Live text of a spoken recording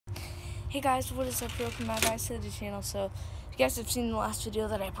Hey guys, what is up? Welcome back guys to the channel. So if you guys have seen the last video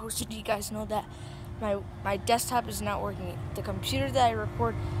that I posted, you guys know that my desktop is not working. The computer that I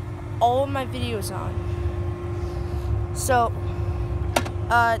record all of my videos on. So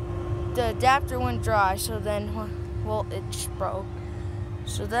the adapter went dry, so then well it just broke.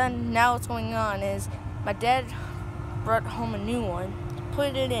 So then now what's going on is my dad brought home a new one,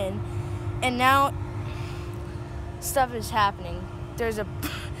 put it in, and now stuff is happening.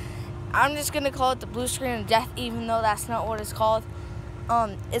 I'm just gonna call it the blue screen of death, even though that's not what it's called.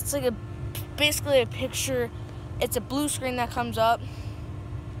 It's like basically a picture. It's a blue screen that comes up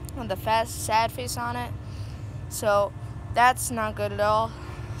with the sad face on it. So that's not good at all.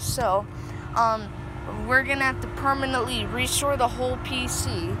 So we're gonna have to permanently restore the whole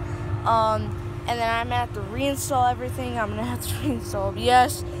PC. And then I'm gonna have to reinstall everything. I'm gonna have to reinstall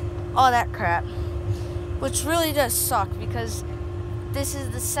OBS, all that crap, which really does suck because this is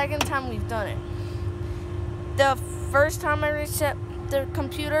the second time we've done it. The first time I reset the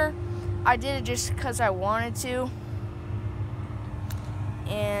computer, I did it just because I wanted to.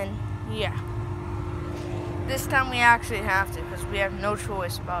 And yeah. This time we actually have to because we have no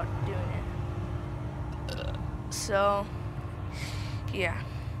choice about doing it. So, yeah.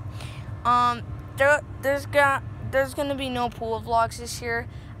 There's gonna be no pool vlogs this year.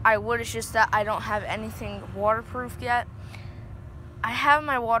 It's just that I don't have anything waterproofed yet. I have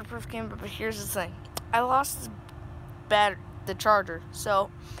my waterproof camera, but here's the thing. I lost the charger.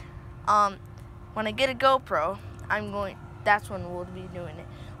 So, when I get a GoPro, that's when we'll be doing it.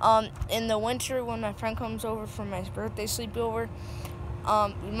 In the winter, when my friend comes over for my birthday sleepover,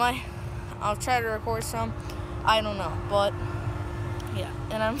 I'll try to record some. I don't know, but yeah.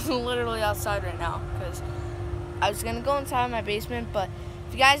 And I'm literally outside right now because I was gonna go inside my basement, but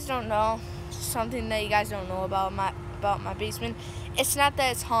if you guys don't know, something that you guys don't know about my basement, it's not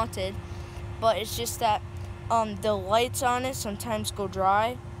that it's haunted, but it's just that the lights on it sometimes go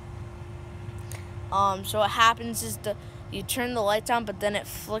dry. So what happens is you turn the lights on, but then it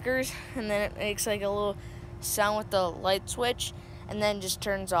flickers, and then it makes like a little sound with the light switch, and then just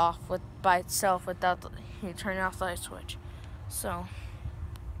turns off by itself without you turning off the light switch. So,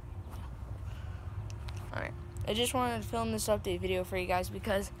 alright, I just wanted to film this update video for you guys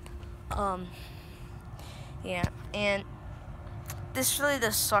because, yeah, and this really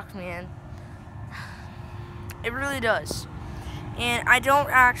does suck, man. It really does. And I don't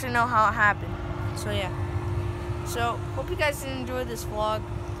actually know how it happened. So, yeah. So, hope you guys enjoyed this vlog.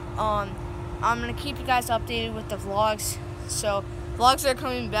 I'm going to keep you guys updated with the vlogs. So, vlogs are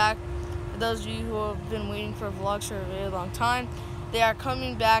coming back. For those of you who have been waiting for vlogs for a very long time, they are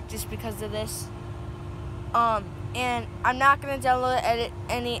coming back just because of this. And I'm not going to download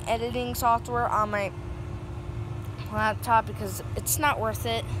any editing software on my laptop because it's not worth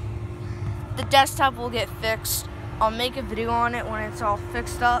it. The desktop will get fixed. I'll make a video on it when it's all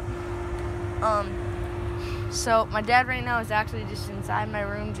fixed up. So my dad right now is actually just inside my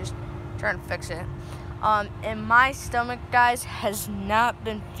room just trying to fix it. And my stomach, guys, has not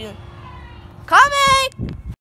been feeling... Coming!